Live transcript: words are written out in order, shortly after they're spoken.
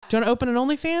Do you want to open an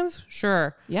OnlyFans?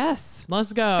 Sure. Yes.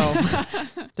 Let's go.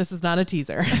 This is not a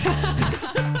teaser.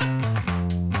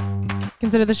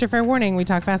 Consider this your fair warning. We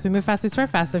talk fast, we move fast, we swear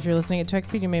fast. So if you're listening at 2x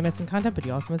speed, you may miss some content, but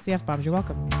you also miss the F-bombs. You're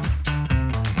welcome.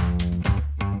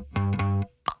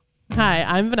 Hi,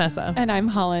 I'm Vanessa. And I'm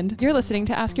Holland. You're listening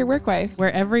to Ask Your Work Wife,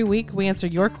 where every week we answer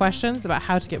your questions about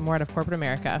how to get more out of corporate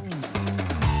America.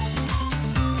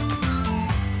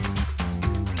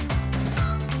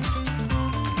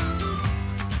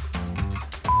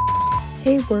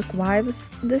 Hey work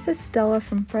wives, this is Stella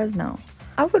from Fresno.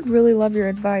 I would really love your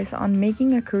advice on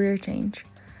making a career change.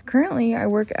 Currently, I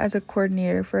work as a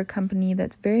coordinator for a company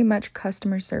that's very much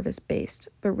customer service based,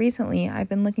 but recently I've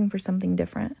been looking for something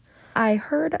different. I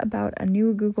heard about a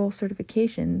new Google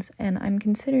certifications, and I'm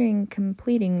considering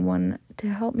completing one to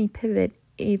help me pivot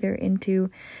either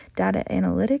into data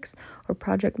analytics or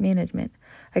project management.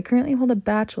 I currently hold a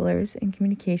bachelor's in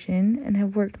communication and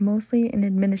have worked mostly in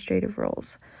administrative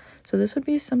roles, so this would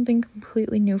be something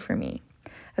completely new for me.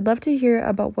 I'd love to hear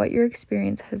about what your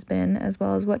experience has been, as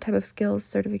well as what type of skills,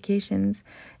 certifications,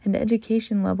 and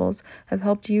education levels have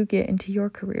helped you get into your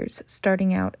careers,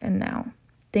 starting out and now.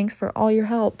 Thanks for all your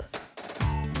help.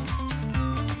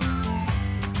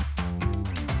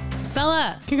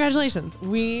 Stella, congratulations.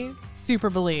 We super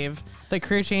believe that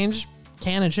career change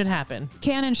can and should happen.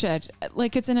 Can and should.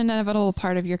 Like, it's an inevitable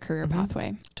part of your career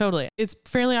pathway. Totally. It's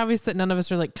fairly obvious that none of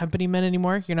us are like company men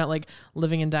anymore. You're not like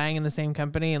living and dying in the same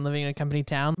company and living in a company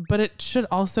town. But it should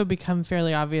also become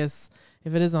fairly obvious,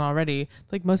 if it isn't already,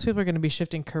 like most people are going to be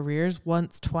shifting careers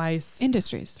once, twice,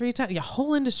 Industries. 3 times. Yeah,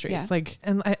 whole industries. Yeah. Like,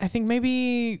 and I think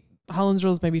maybe Holland's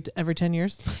rule is maybe every 10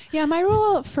 years. Yeah, my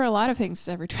rule for a lot of things is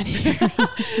every 20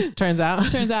 years. Turns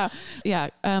out. Yeah.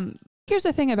 Here's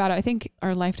the thing about it. I think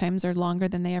our lifetimes are longer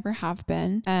than they ever have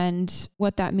been. And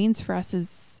what that means for us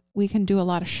is we can do a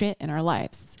lot of shit in our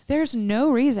lives. There's no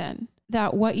reason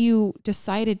that what you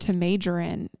decided to major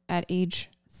in at age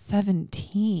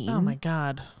 17 Oh my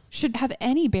God. should have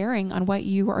any bearing on what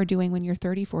you are doing when you're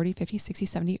 30, 40, 50, 60,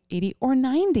 70, 80, or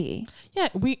 90. Yeah,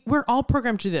 we're all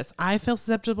programmed to do this. I feel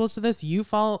susceptible to this. You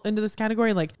fall into this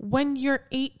category. Like when you're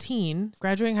 18,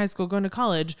 graduating high school, going to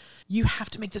college, you have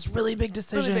to make this really big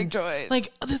decision. Really big choice.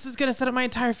 Like, oh, this is going to set up my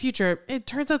entire future. It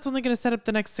turns out it's only going to set up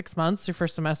the next 6 months, your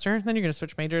first semester. Then you're going to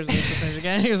switch majors and switch majors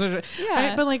again. Yeah.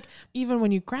 Right? But like, even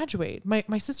when you graduate,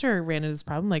 my sister ran into this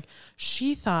problem. Like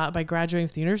she thought by graduating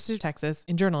from the University of Texas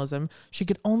in journalism, she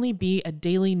could only be a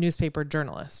daily newspaper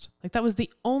journalist. Like that was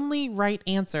the only right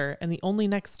answer and the only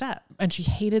next step. And she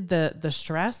hated the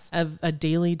stress of a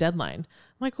daily deadline.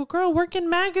 I'm like, well, girl, work in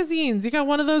magazines. You got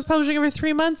one of those publishing every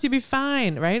 3 months, you'd be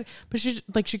fine, right?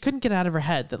 But she couldn't get out of her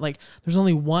head that like there's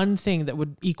only one thing that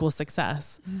would equal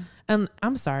success. And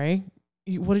I'm sorry,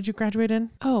 what did you graduate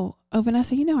in? Oh,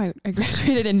 Vanessa, you know I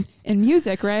graduated in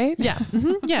music, right? Yeah.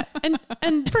 Mm-hmm, yeah.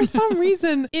 And for some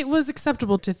reason, it was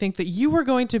acceptable to think that you were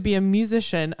going to be a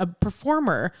musician, a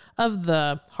performer of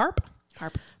the harp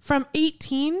from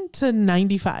 18 to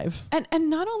 95. And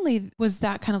not only was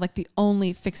that kind of like the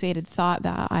only fixated thought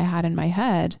that I had in my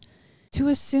head, to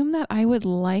assume that I would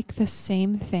like the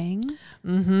same thing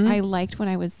I liked when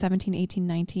I was 17, 18,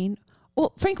 19.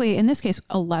 Well, frankly, in this case,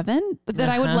 11, that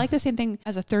I would like the same thing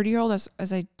as a 30-year-old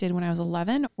as I did when I was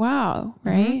 11. Wow.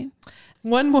 Right.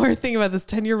 One more thing about this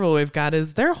 10-year rule we've got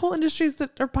is there are whole industries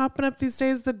that are popping up these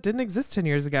days that didn't exist 10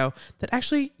 years ago that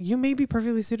actually you may be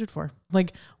perfectly suited for.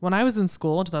 Like when I was in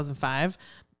school in 2005,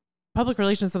 public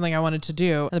relations is something I wanted to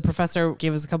do. And the professor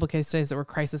gave us a couple of case studies that were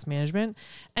crisis management.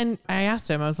 And I asked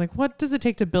him, I was like, what does it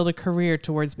take to build a career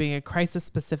towards being a crisis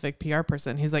specific PR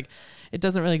person? He's like, it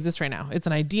doesn't really exist right now. It's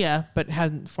an idea, but it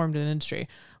hasn't formed an industry.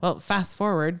 Well, fast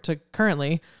forward to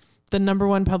currently, the number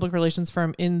one public relations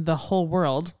firm in the whole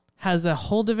world has a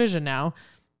whole division now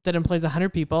that employs 100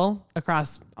 people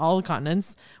across all the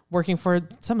continents working for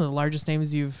some of the largest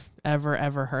names you've ever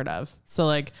heard of. So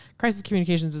like crisis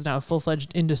communications is now a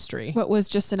full-fledged industry. What was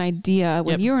just an idea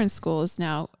when you were in school is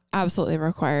now absolutely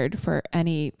required for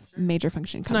any major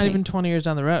functioning company. It's not even 20 years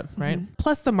down the road, right?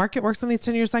 Plus the market works on these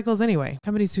 10-year cycles anyway.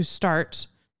 Companies who start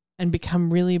and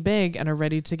become really big and are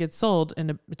ready to get sold, and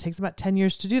it takes about 10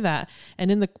 years to do that. And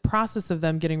in the process of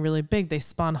them getting really big, they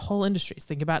spawn whole industries.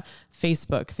 Think about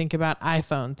Facebook, think about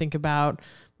iPhone, think about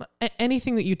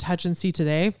anything that you touch and see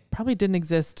today probably didn't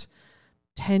exist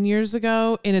 10 years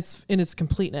ago in its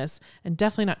completeness, and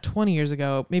definitely not 20 years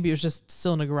ago. Maybe it was just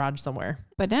still in a garage somewhere.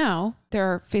 But now there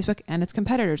are Facebook and its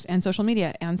competitors and social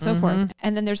media and so forth.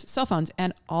 And then there's cell phones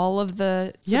and all of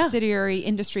the subsidiary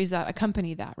industries that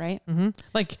accompany that, right?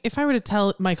 Like if I were to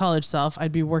tell my college self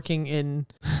I'd be working in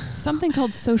something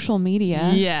called social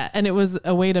media. Yeah. And it was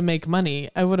a way to make money.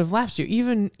 I would have laughed at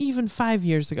you even 5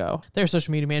 years ago. There are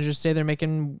social media managers today. They're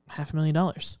making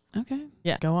 $500,000. Okay.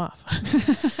 Yeah. Go off.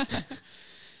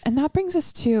 And that brings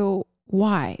us to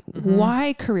why?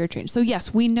 Why career change? So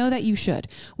yes, we know that you should.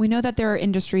 We know that there are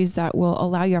industries that will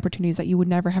allow you opportunities that you would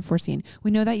never have foreseen.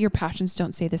 We know that your passions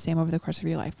don't stay the same over the course of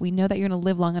your life. We know that you're going to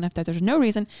live long enough that there's no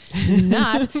reason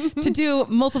not to do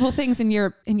multiple things in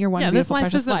your one beautiful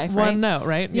precious life, right? One note,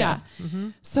 right? Yeah.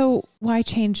 So why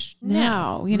change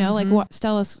now? You know, like what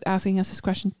Stella's asking us this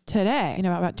question today, you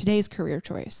know, about today's career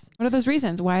choice. What are those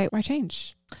reasons? Why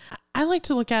change? I like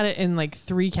to look at it in like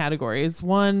 3 categories.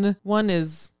 One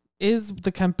is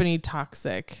the company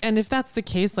toxic? And if that's the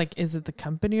case, like, is it the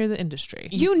company or the industry?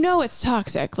 You know it's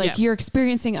toxic. Like you're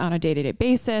experiencing on a day-to-day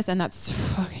basis, and that's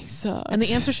fucking sucks. And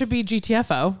the answer should be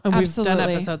GTFO. And we've done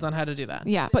episodes on how to do that.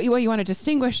 Yeah. But what you want to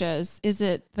distinguish is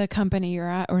it the company you're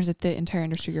at, or is it the entire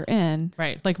industry you're in?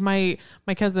 Right. Like my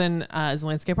cousin is a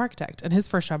landscape architect, and his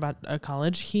first job at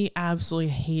college, he absolutely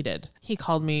hated. He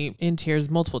called me in tears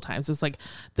multiple times. It was like,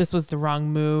 this was the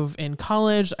wrong move in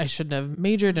college. I shouldn't have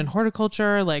majored in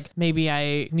horticulture. Like, maybe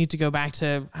I need to go back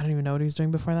to, I don't even know what he was doing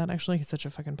before that. Actually, he's such a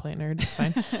fucking plant nerd. It's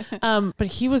fine. But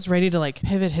he was ready to like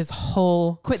pivot his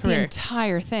whole Quit career. the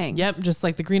entire thing. Yep. Just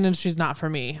like the green industry is not for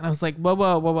me. And I was like,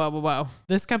 whoa.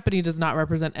 This company does not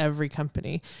represent every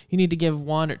company. You need to give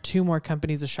 1 or 2 more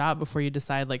companies a shot before you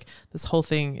decide like this whole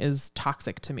thing is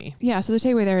toxic to me. Yeah. So the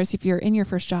takeaway there is if you're in your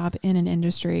first job in an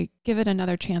industry, give it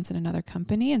another chance in another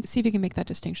company and see if you can make that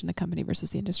distinction, the company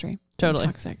versus the industry. Totally.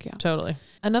 Toxic. Yeah. Totally.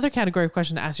 Another category of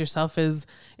question to ask yourself is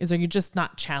are you just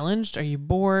not challenged? Are you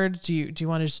bored? Do you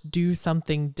want to just do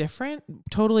something different?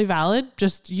 Totally valid.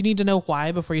 Just, you need to know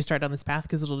why before you start down this path,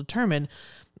 because it'll determine,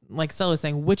 like Stella was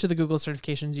saying, which of the Google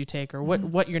certifications you take, or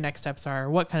what your next steps are, or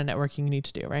what kind of networking you need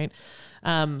to do. Right.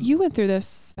 You went through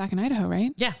this back in Idaho,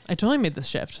 right? Yeah. I totally made this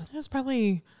shift. It was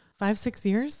probably 5-6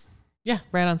 years. Yeah,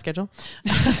 right on schedule.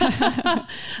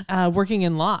 Working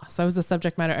in law. So I was a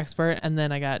subject matter expert, and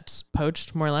then I got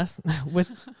poached more or less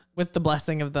with the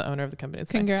blessing of the owner of the company.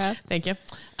 It's Congrats. Fine. Thank you.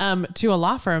 To a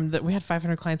law firm that we had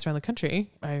 500 clients around the country.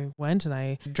 I went and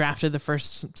I drafted the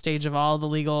first stage of all the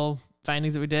legal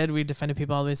findings that we did. We defended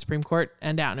people all the way to Supreme Court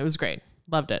and down. It was great.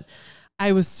 Loved it.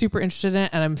 I was super interested in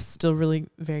it, and I'm still really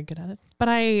very good at it. But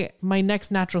my next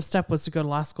natural step was to go to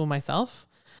law school myself.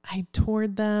 I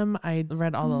toured them. I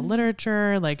read all the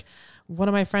literature. Like, one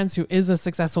of my friends who is a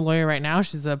successful lawyer right now,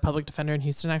 she's a public defender in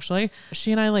Houston, actually.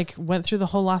 She and I like went through the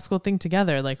whole law school thing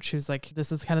together. Like, she was like,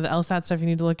 this is kind of the LSAT stuff you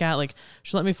need to look at. Like,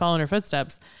 she let me follow in her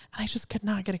footsteps. And I just could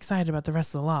not get excited about the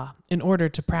rest of the law in order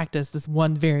to practice this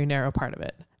one very narrow part of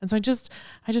it. And so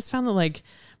I just found that like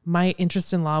my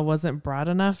interest in law wasn't broad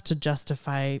enough to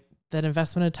justify that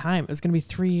investment of time. It was going to be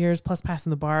 3 years plus passing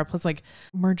the bar, plus like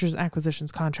mergers,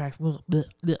 acquisitions, contracts. Hire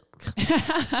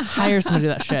someone to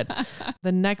do that shit.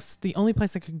 The only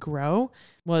place I could grow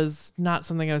was not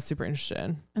something I was super interested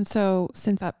in. And so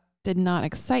since that did not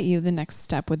excite you, the next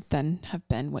step would then have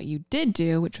been what you did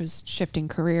do, which was shifting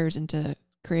careers into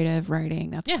creative writing.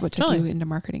 That's what took you into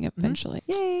marketing eventually.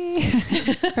 Yay.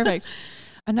 Perfect.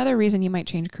 Another reason you might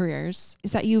change careers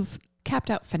is that you've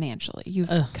capped out financially. You've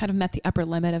kind of met the upper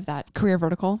limit of that career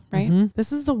vertical, right?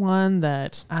 This is the one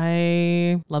that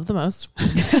I love the most.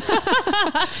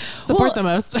 Support the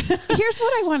most. Here's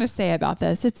what I want to say about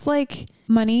this. It's like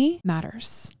money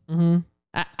matters.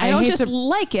 I don't just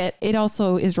like it. It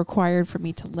also is required for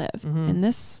me to live in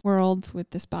this world with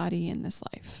this body in this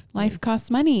life. Life costs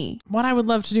money. What I would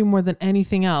love to do more than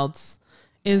anything else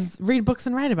is read books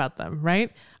and write about them,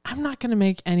 right? I'm not going to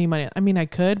make any money. I mean, I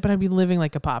could, but I'd be living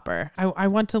like a pauper. I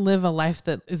want to live a life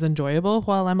that is enjoyable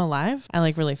while I'm alive. I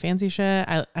like really fancy shit.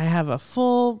 I have a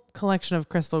full collection of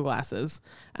crystal glasses.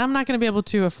 I'm not going to be able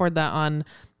to afford that on,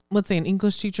 let's say, an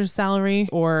English teacher's salary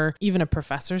or even a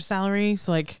professor's salary.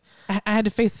 So like I had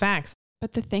to face facts.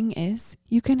 But the thing is,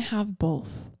 you can have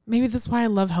both. Maybe that's why I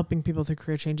love helping people through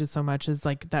career changes so much, is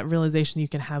like that realization you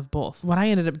can have both. What I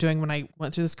ended up doing when I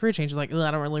went through this career change was like,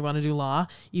 I don't really want to do law,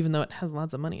 even though it has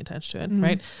lots of money attached to it,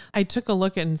 right? I took a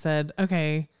look at it and said,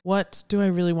 okay, what do I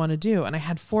really want to do? And I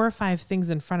had 4 or 5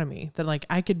 things in front of me that like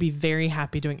I could be very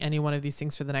happy doing any one of these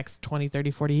things for the next 20,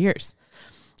 30, 40 years.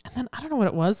 And then I don't know what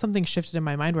it was. Something shifted in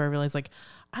my mind where I realized like,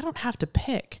 I don't have to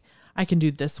pick. I can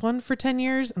do this one for 10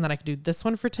 years, and then I can do this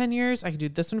one for 10 years. I can do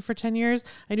this one for 10 years.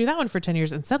 I do that one for 10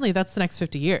 years. And suddenly that's the next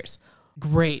 50 years.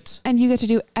 great. And you get to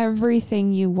do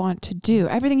everything you want to do,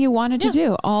 everything you wanted to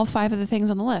do, all 5 of the things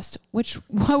on the list, which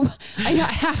I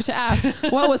have to ask,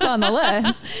 what was on the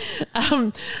list?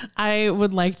 I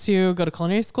would like to go to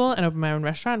culinary school and open my own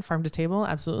restaurant, farm to table.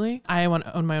 Absolutely. I want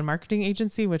to own my own marketing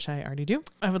agency, which I already do.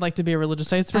 I would like to be a religious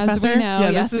studies professor. As we know, yeah,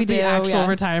 yes, this is the actual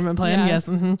retirement plan. Yes.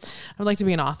 I would like to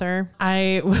be an author.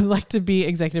 I would like to be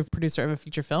executive producer of a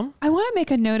feature film. I want to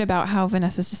make a note about how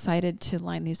Vanessa's decided to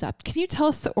line these up. Can you tell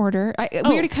us the order? We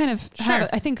already kind of have,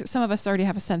 I think some of us already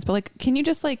have a sense, but like, can you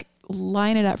just like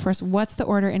line it up for us? What's the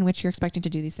order in which you're expecting to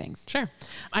do these things? Sure.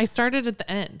 I started at the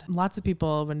end. Lots of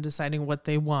people, when deciding what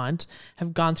they want,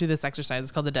 have gone through this exercise.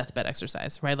 It's called the deathbed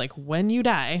exercise, right? Like when you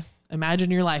die,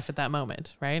 imagine your life at that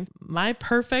moment, right? My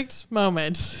perfect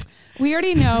moment. We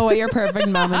already know what your perfect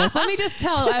moment is. Let me just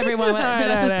tell everyone what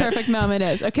Vanessa's perfect moment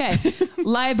is. Okay.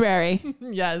 Library.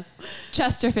 Yes.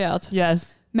 Chesterfield.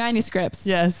 Yes. Manuscripts.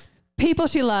 Yes. People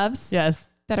she loves. Yes.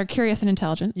 That are curious and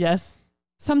intelligent. Yes.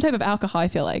 Some type of alcohol, I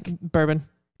feel like. Bourbon.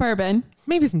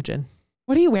 Maybe some gin.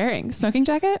 What are you wearing? Smoking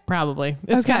jacket? Probably.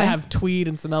 It's got to have tweed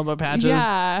and some elbow patches.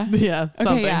 Yeah. Yeah. Okay,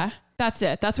 something. yeah. That's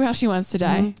it. That's how she wants to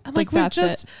die. And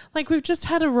we've just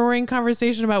had a roaring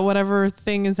conversation about whatever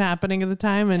thing is happening at the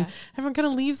time, and everyone kind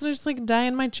of leaves and I just like die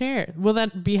in my chair. Will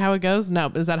that be how it goes?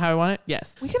 No. Is that how I want it?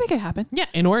 Yes. We can make it happen. Yeah,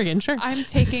 in Oregon, sure. I'm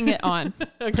taking it on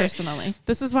personally.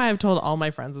 This is why I've told all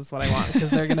my friends this is what I want, because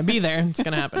they're going to be there and it's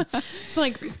going to happen. So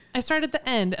like I started at the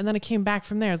end and then I came back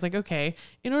from there. I was like, okay,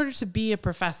 in order to be a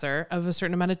professor of a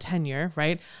certain amount of tenure,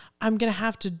 right, I'm going to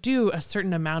have to do a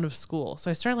certain amount of school. So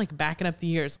I started like backing up the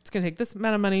years. It's going to take this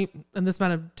amount of money and this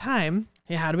amount of time.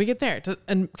 Hey, how do we get there?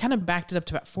 And kind of backed it up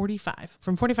to about 45.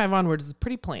 From 45 onwards is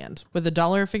pretty planned with a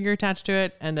dollar figure attached to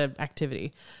it and an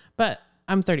activity. But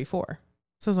I'm 34.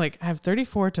 So I was like, I have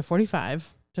 34 to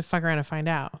 45 to fuck around and find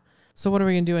out. So what are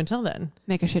we going to do until then?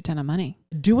 Make a shit ton of money.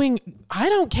 I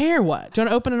don't care what. Do you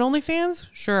want to open an OnlyFans?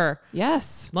 Sure.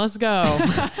 Yes. Let's go.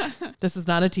 This is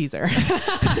not a teaser.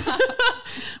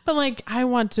 But like, I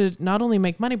want to not only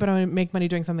make money, but I want to make money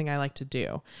doing something I like to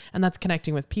do. And that's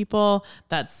connecting with people.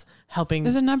 That's helping.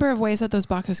 There's a number of ways that those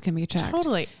boxes can be checked.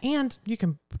 Totally. And you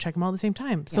can check them all at the same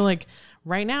time. So like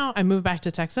right now I moved back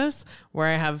to Texas where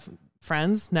I have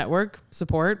friends, network,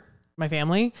 support, my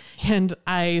family, and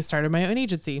I started my own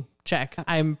agency. Check.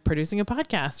 I'm producing a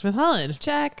podcast with Holland.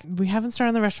 Check. We haven't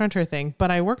started the restaurateur thing, but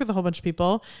I work with a whole bunch of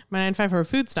people. My 9-to-5 are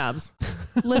food snobs.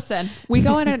 Listen, we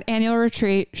go on an annual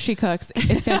retreat. She cooks.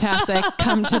 It's fantastic.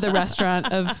 Come to the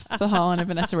restaurant of the Holland and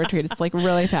Vanessa retreat. It's like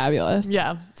really fabulous.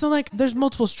 Yeah. So like there's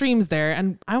multiple streams there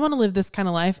and I want to live this kind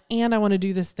of life and I want to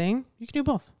do this thing. You can do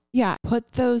both. Yeah.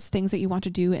 Put those things that you want to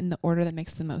do in the order that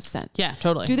makes the most sense. Yeah,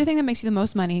 totally. Do the thing that makes you the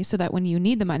most money so that when you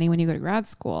need the money, when you go to grad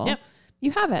school, you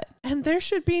have it. And there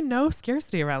should be no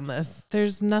scarcity around this.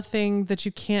 There's nothing that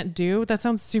you can't do. That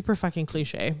sounds super fucking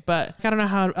cliche, but I don't know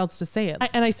how else to say it.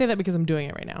 And I say that because I'm doing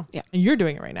it right now. Yeah. And you're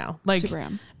doing it right now. Like super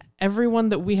am. Everyone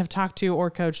that we have talked to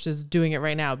or coached is doing it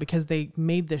right now because they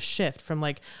made this shift from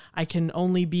like, I can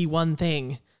only be one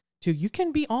thing to you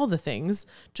can be all the things.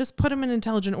 Just put them in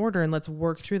intelligent order and let's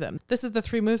work through them. This is the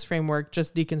 3 moves framework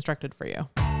just deconstructed for you.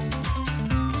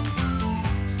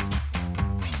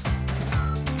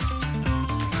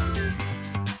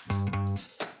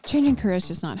 Changing careers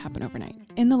does not happen overnight.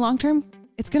 In the long term,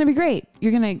 it's going to be great.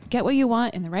 You're going to get what you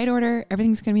want in the right order.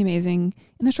 Everything's going to be amazing.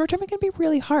 In the short term, it can be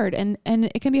really hard. And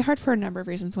it can be hard for a number of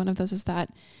reasons. One of those is that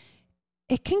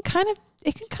it can kind of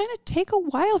take a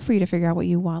while for you to figure out what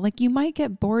you want. Like you might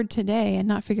get bored today and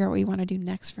not figure out what you want to do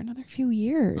next for another few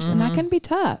years. And that can be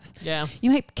tough. Yeah.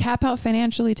 You might cap out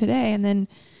financially today and then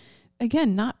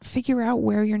again, not figure out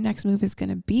where your next move is going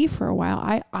to be for a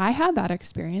while. I had that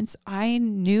experience. I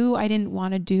knew I didn't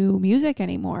want to do music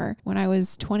anymore when I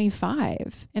was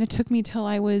 25. And it took me till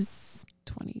I was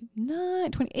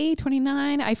 28,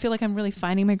 29. I feel like I'm really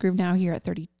finding my groove now here at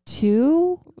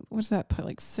 32. What's that put?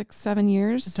 Like 6-7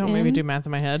 years? Don't make me do math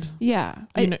in my head. Yeah.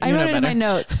 I wrote it in my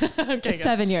notes. Okay, it's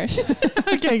 7 years.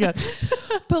 Okay, good.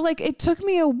 But like it took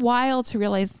me a while to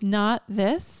realize not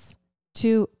this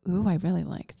to, ooh, I really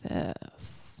like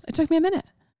this. It took me a minute.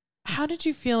 How did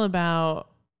you feel about,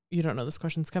 you don't know this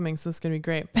question's coming, so it's going to be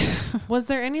great. Was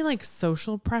there any like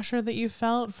social pressure that you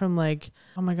felt from like,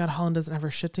 oh my God, Holland doesn't have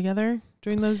her shit together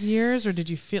during those years? Or did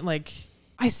you feel like...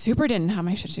 I super didn't have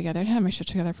my shit together. I didn't have my shit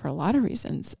together for a lot of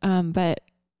reasons. But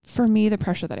for me, the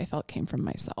pressure that I felt came from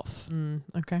myself.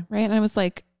 Okay. Right. And I was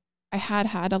like, I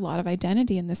had a lot of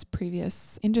identity in this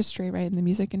previous industry, right? In the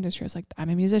music industry. I was like, I'm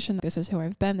a musician. This is who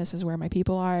I've been. This is where my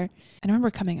people are. And I remember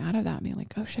coming out of that and being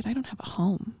like, oh shit, I don't have a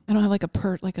home. I don't have like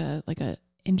a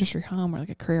industry home or like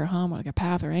a career home or like a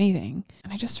path or anything.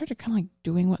 And I just started kind of like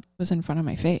doing what was in front of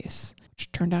my face,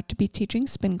 which turned out to be teaching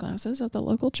spin classes at the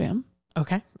local gym.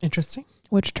 Okay. Interesting.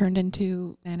 Which turned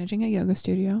into managing a yoga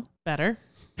studio. Better.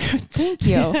 Thank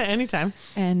you. Anytime.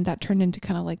 And that turned into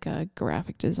kind of like a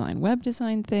graphic design, web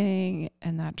design thing.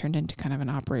 And that turned into kind of an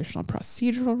operational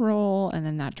procedural role. And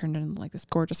then that turned into like this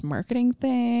gorgeous marketing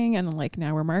thing. And like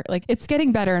now we're like, it's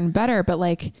getting better and better. But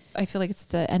like, I feel like it's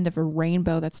the end of a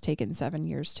rainbow that's taken 7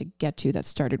 years to get to, that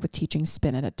started with teaching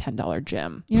spin at a $10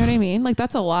 gym. You know what I mean? Like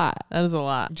that's a lot. That is a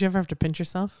lot. Do you ever have to pinch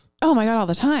yourself? Oh my God, all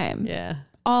the time. Yeah.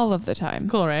 All of the time.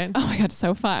 It's cool, right? Oh my God,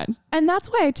 so fun. And that's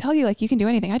why I tell you, like, you can do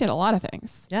anything. I did a lot of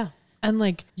things. Yeah. And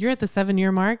like, you're at the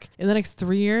 7-year mark. In the next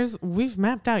 3 years, we've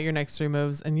mapped out your next 3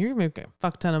 moves and you're making a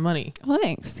fuck ton of money. Well,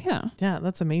 thanks. Yeah. Yeah,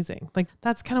 that's amazing. Like,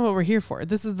 that's kind of what we're here for.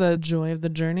 This is the joy of the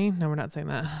journey. No, we're not saying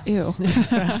that. Ew.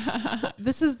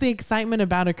 This is the excitement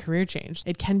about a career change.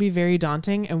 It can be very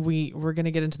daunting, and we're going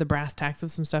to get into the brass tacks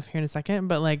of some stuff here in a second,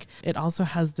 but like, it also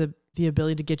has the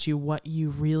ability to get you what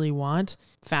you really want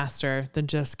faster than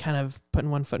just kind of putting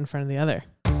one foot in front of the other.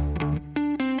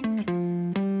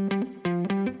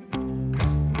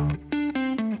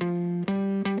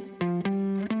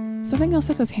 Something else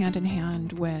that goes hand in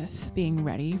hand with being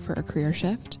ready for a career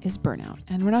shift is burnout.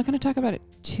 And we're not going to talk about it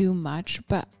too much,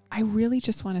 but I really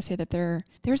just want to say that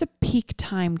there's a peak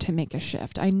time to make a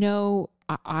shift. I know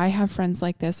I have friends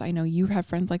like this. I know you have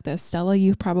friends like this. Stella,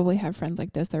 you probably have friends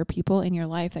like this. There are people in your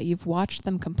life that you've watched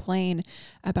them complain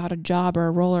about a job or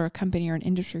a role or a company or an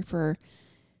industry for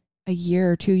a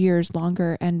year or 2 years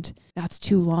longer, and that's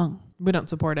too long. We don't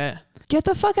support it. Get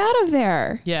the fuck out of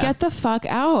there. Yeah. Get the fuck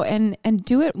out and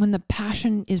do it when the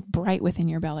passion is bright within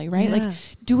your belly, right? Yeah. Like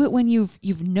do it when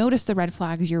you've noticed the red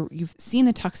flags, you've seen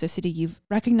the toxicity, you've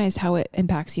recognized how it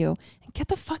impacts you, and get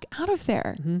the fuck out of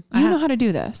there. Mm-hmm. You know how to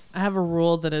do this. I have a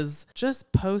rule that is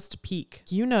just post peak.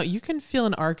 You know, you can feel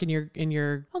an arc in your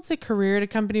I won't say career at a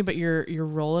company, but your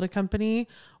role at a company,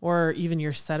 or even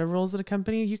your set of roles at a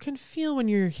company. You can feel when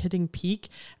you're hitting peak,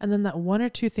 and then that 1 or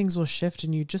 2 things will shift,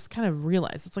 and you just kind of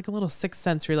realize it's like a little sixth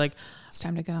sense where you're like, it's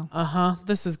time to go.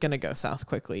 This is going to go south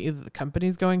quickly. Either the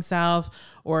company's going south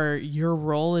or your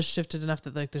role is shifted enough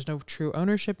that like there's no true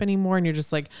ownership anymore. And you're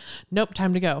just like, nope,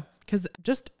 time to go. Because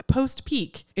just post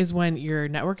peak is when your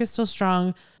network is still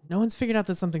strong. No one's figured out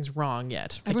that something's wrong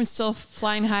yet. Everyone's still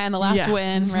flying high on the last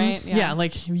win, right? Yeah.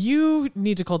 Like you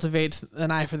need to cultivate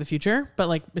an eye for the future, but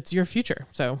like it's your future.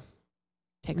 So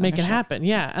make it happen.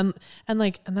 Yeah. And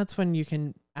that's when you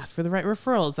can ask for the right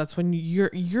referrals. That's when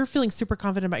you're feeling super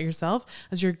confident about yourself,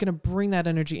 as you're going to bring that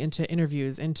energy into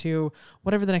interviews, into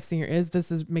whatever the next thing is.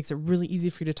 Makes it really easy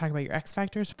for you to talk about your X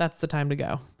factors. That's the time to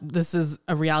go. This is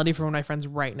a reality for one of my friends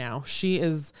right now. She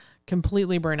is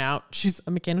completely burnt out. She's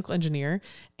a mechanical engineer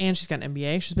and she's got an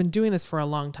MBA. She's been doing this for a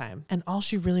long time. And all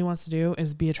she really wants to do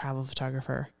is be a travel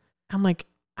photographer. I'm like,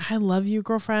 I love you,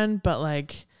 girlfriend, but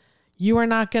like, you are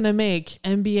not going to make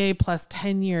MBA plus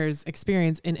 10 years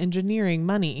experience in engineering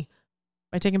money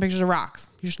by taking pictures of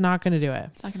rocks. You're just not going to do it.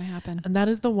 It's not going to happen. And that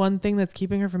is the one thing that's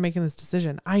keeping her from making this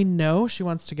decision. I know she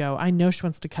wants to go. I know she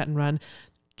wants to cut and run.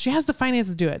 She has the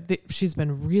finances to do it. She's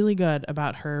been really good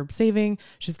about her saving.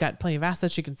 She's got plenty of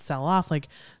assets she can sell off. Like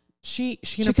she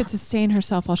could sustain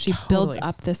herself while she builds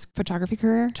up this photography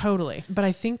career. Totally. But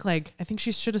I think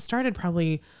she should have started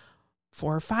probably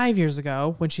 4 or 5 years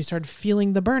ago when she started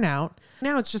feeling the burnout.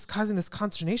 Now it's just causing this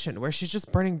consternation where she's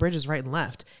just burning bridges right and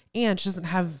left. And she doesn't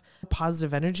have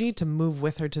positive energy to move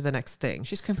with her to the next thing.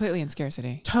 She's completely in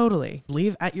scarcity. Totally.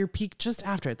 Leave at your peak just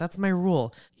after it. That's my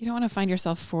rule. You don't want to find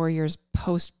yourself 4 years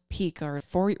post peak or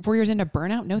 4 years into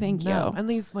burnout. No, thank you. And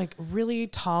these like really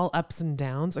tall ups and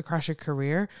downs across your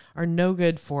career are no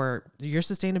good for your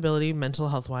sustainability, mental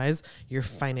health wise, your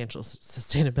financial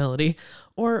sustainability,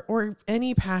 or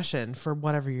any passion for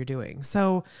whatever you're doing.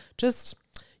 So just,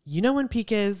 you know, when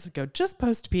peak is, go just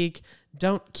post peak.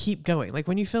 Don't keep going. Like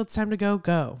when you feel it's time to go,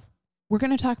 go. We're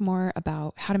going to talk more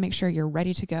about how to make sure you're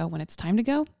ready to go when it's time to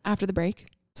go after the break.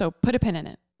 So put a pin in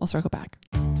it. We'll circle back.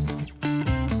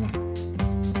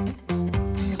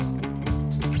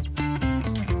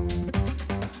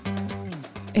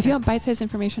 If you want bite-sized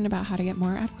information about how to get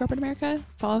more out of corporate America,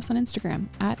 follow us on Instagram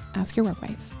at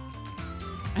AskYourWorkWife.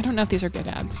 I don't know if these are good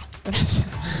ads, but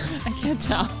I can't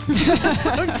tell.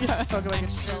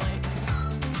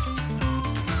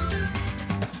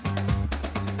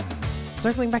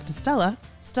 Circling back to Stella,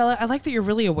 I like that you're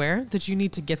really aware that you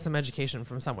need to get some education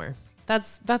from somewhere.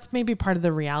 That's maybe part of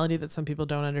the reality that some people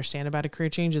don't understand about a career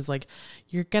change is like,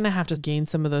 you're going to have to gain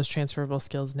some of those transferable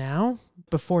skills now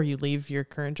before you leave your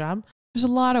current job. There's a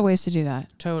lot of ways to do that.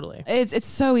 Totally. It's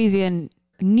so easy and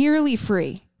nearly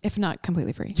free if not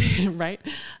completely free. Right.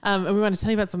 And we want to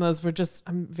tell you about some of those.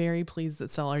 I'm very pleased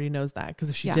that Stella already knows that, because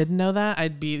if she didn't know that,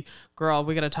 I'd be, girl,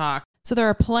 we got to talk. So there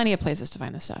are plenty of places to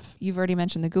find this stuff. You've already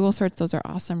mentioned the Google search. Those are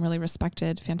awesome, really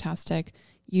respected, fantastic.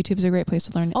 YouTube's a great place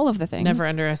to learn all of the things. Never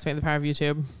underestimate the power of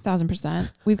YouTube.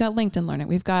 1000%. We've got LinkedIn Learning.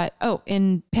 We've got,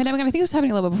 in pandemic, and I think it was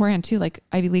happening a little bit beforehand too, like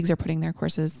Ivy Leagues are putting their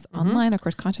courses online, their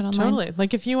course content online. Totally.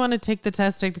 Like if you want to take the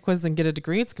test, take the quiz and get a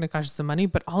degree, it's going to cost you some money,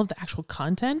 but all of the actual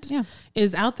content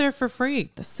is out there for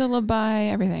free. The syllabi,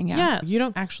 everything. Yeah. You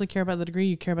don't actually care about the degree.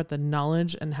 You care about the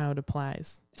knowledge and how it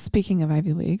applies. Speaking of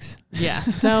Ivy Leagues. Yeah.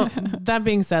 That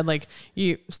being said, like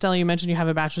Stella, you mentioned you have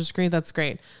a bachelor's degree. That's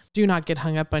great. Do not get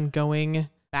hung up on going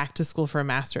back to school for a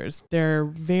master's. There are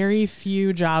very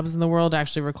few jobs in the world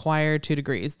actually require 2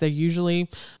 degrees. They're usually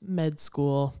med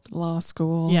school, law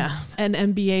school. Yeah. And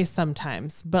MBA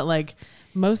sometimes, but like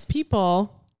most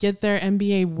people get their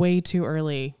MBA way too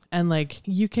early. And like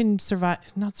you can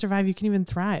not survive, you can even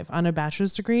thrive on a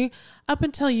bachelor's degree up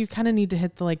until you kind of need to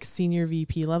hit the like senior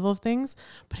VP level of things.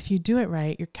 But if you do it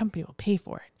right, your company will pay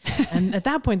for it. And at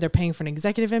that point, they're paying for an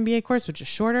executive MBA course, which is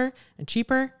shorter and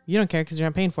cheaper. You don't care because you're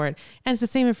not paying for it. And it's the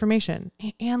same information.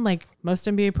 And like most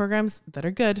MBA programs that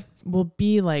are good will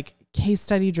be like case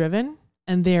study driven.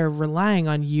 And they're relying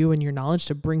on you and your knowledge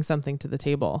to bring something to the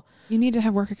table. You need to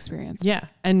have work experience. Yeah.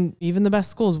 And even the best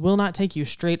schools will not take you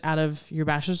straight out of your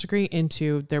bachelor's degree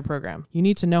into their program. You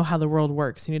need to know how the world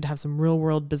works. You need to have some real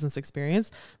world business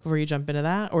experience before you jump into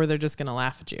that, or they're just going to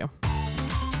laugh at you.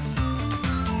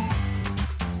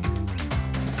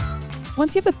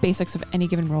 Once you have the basics of any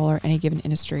given role or any given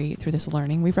industry through this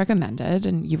learning we've recommended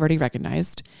and you've already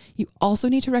recognized, you also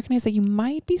need to recognize that you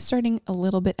might be starting a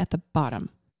little bit at the bottom.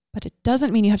 But it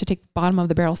doesn't mean you have to take bottom of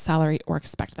the barrel salary or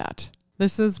expect that.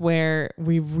 This is where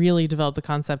we really develop the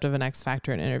concept of an X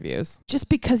factor in interviews. Just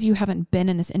because you haven't been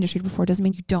in this industry before doesn't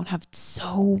mean you don't have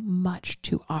so much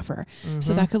to offer.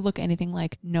 So that could look anything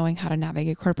like knowing how to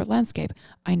navigate corporate landscape.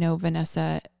 I know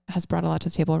Vanessa has brought a lot to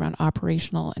the table around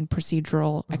operational and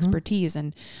procedural expertise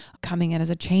and coming in as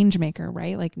a change maker,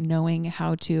 right? Like knowing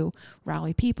how to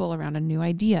rally people around a new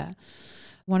idea.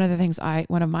 One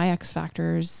of my X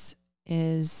factors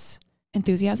is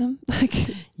enthusiasm. Like,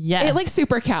 yes, it like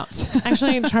super counts.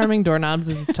 Actually, charming doorknobs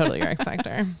is totally your X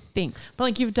factor. Thanks. But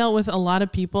like you've dealt with a lot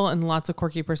of people and lots of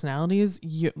quirky personalities.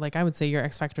 I would say your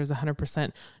X factor is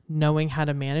 100% knowing how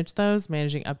to manage those,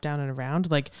 managing up, down, and around.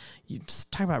 Like you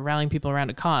just talk about rallying people around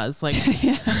a cause. Like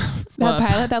that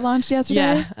pilot that launched yesterday.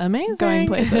 Yeah, amazing. Going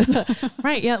places.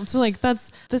 Right. Yeah. So like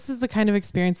this is the kind of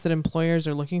experience that employers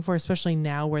are looking for, especially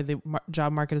now where the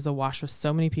job market is awash with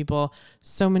so many people,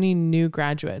 so many new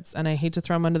graduates. And I hate to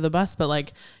throw them under the bus, but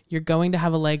like you're going to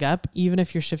have a leg up even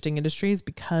if you're shifting industries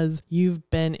because you've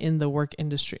been in the work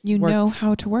industry. You know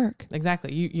how to work.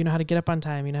 Exactly. You know how to get up on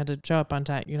time. You know how to show up on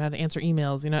time. You know how to answer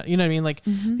emails. You know what I mean? Like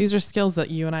these are skills that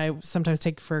you and I sometimes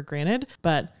take for granted,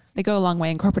 but they go a long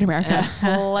way in corporate America.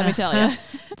 Let me tell you.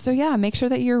 So yeah, make sure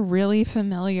that you're really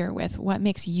familiar with what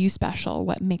makes you special,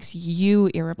 what makes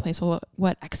you irreplaceable,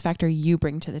 what X factor you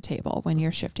bring to the table when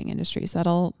you're shifting industries.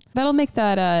 That'll make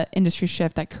that industry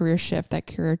shift, that career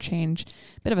change,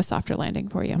 a bit of a softer landing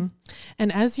for you.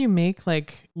 And as you make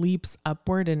like leaps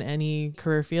upward in any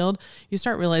career field, you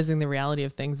start realizing the reality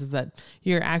of things is that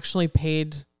you're actually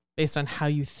paid based on how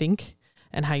you think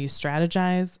and how you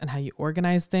strategize and how you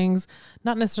organize things,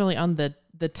 not necessarily on the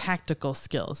tactical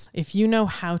skills. If you know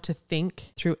how to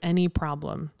think through any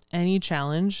problem, any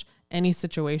challenge, any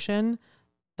situation,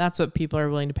 that's what people are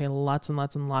willing to pay lots and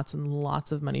lots and lots and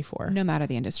lots of money for. No matter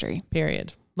the industry.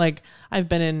 Period. Like I've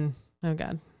been in,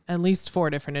 at least 4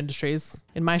 different industries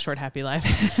in my short, happy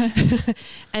life.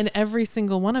 And every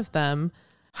single one of them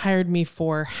hired me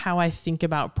for how I think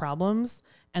about problems.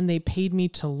 And they paid me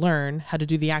to learn how to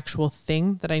do the actual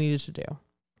thing that I needed to do.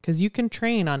 Because you can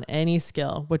train on any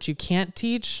skill. What you can't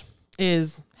teach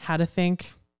is how to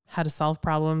think, how to solve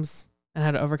problems, and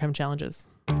how to overcome challenges.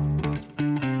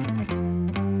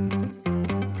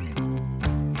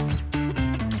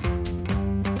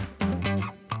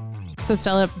 So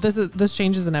Stella, this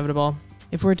change is inevitable.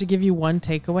 If we were to give you one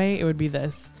takeaway, it would be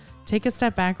this. Take a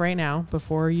step back right now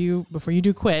before you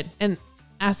do quit and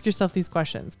ask yourself these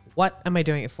questions. What am I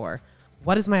doing it for?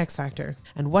 What is my X factor?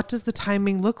 And what does the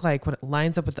timing look like when it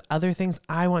lines up with the other things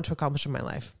I want to accomplish in my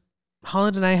life?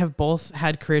 Holland and I have both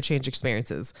had career change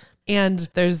experiences, and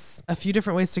there's a few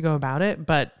different ways to go about it,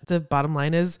 but the bottom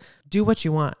line is do what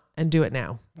you want and do it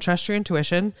now. Trust your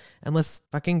intuition and let's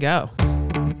fucking go.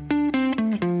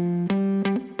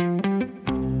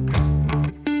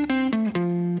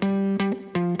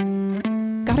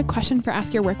 Got a question for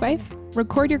Ask Your Work Wife?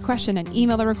 Record your question and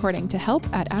email the recording to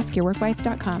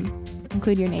help@askyourworkwife.com.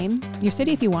 Include your name, your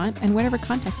city if you want, and whatever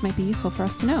context might be useful for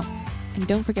us to know. And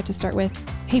don't forget to start with,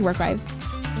 "Hey, Work Wives."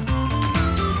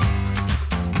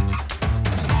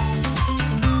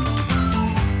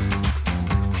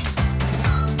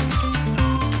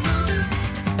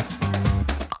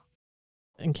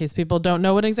 In case people don't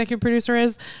know what an executive producer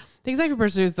is, the executive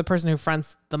producer is the person who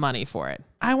fronts the money for it.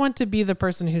 I want to be the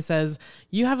person who says,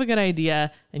 you have a good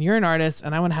idea and you're an artist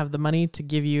and I want to have the money to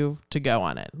give you to go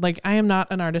on it. Like, I am not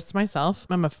an artist myself.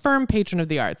 I'm a firm patron of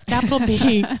the arts, capital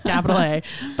B, capital A.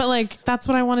 But like, that's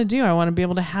what I want to do. I want to be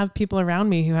able to have people around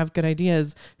me who have good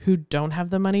ideas who don't have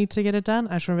the money to get it done.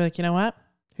 I just want to be like, you know what?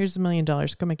 Here's $1 million.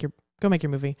 Go make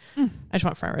your movie. I just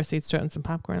want front row seats to it and some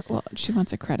popcorn. Well, she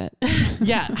wants a credit.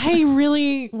 Yeah. I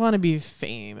really want to be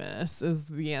famous is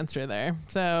the answer there.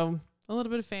 So a little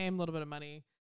bit of fame, a little bit of money.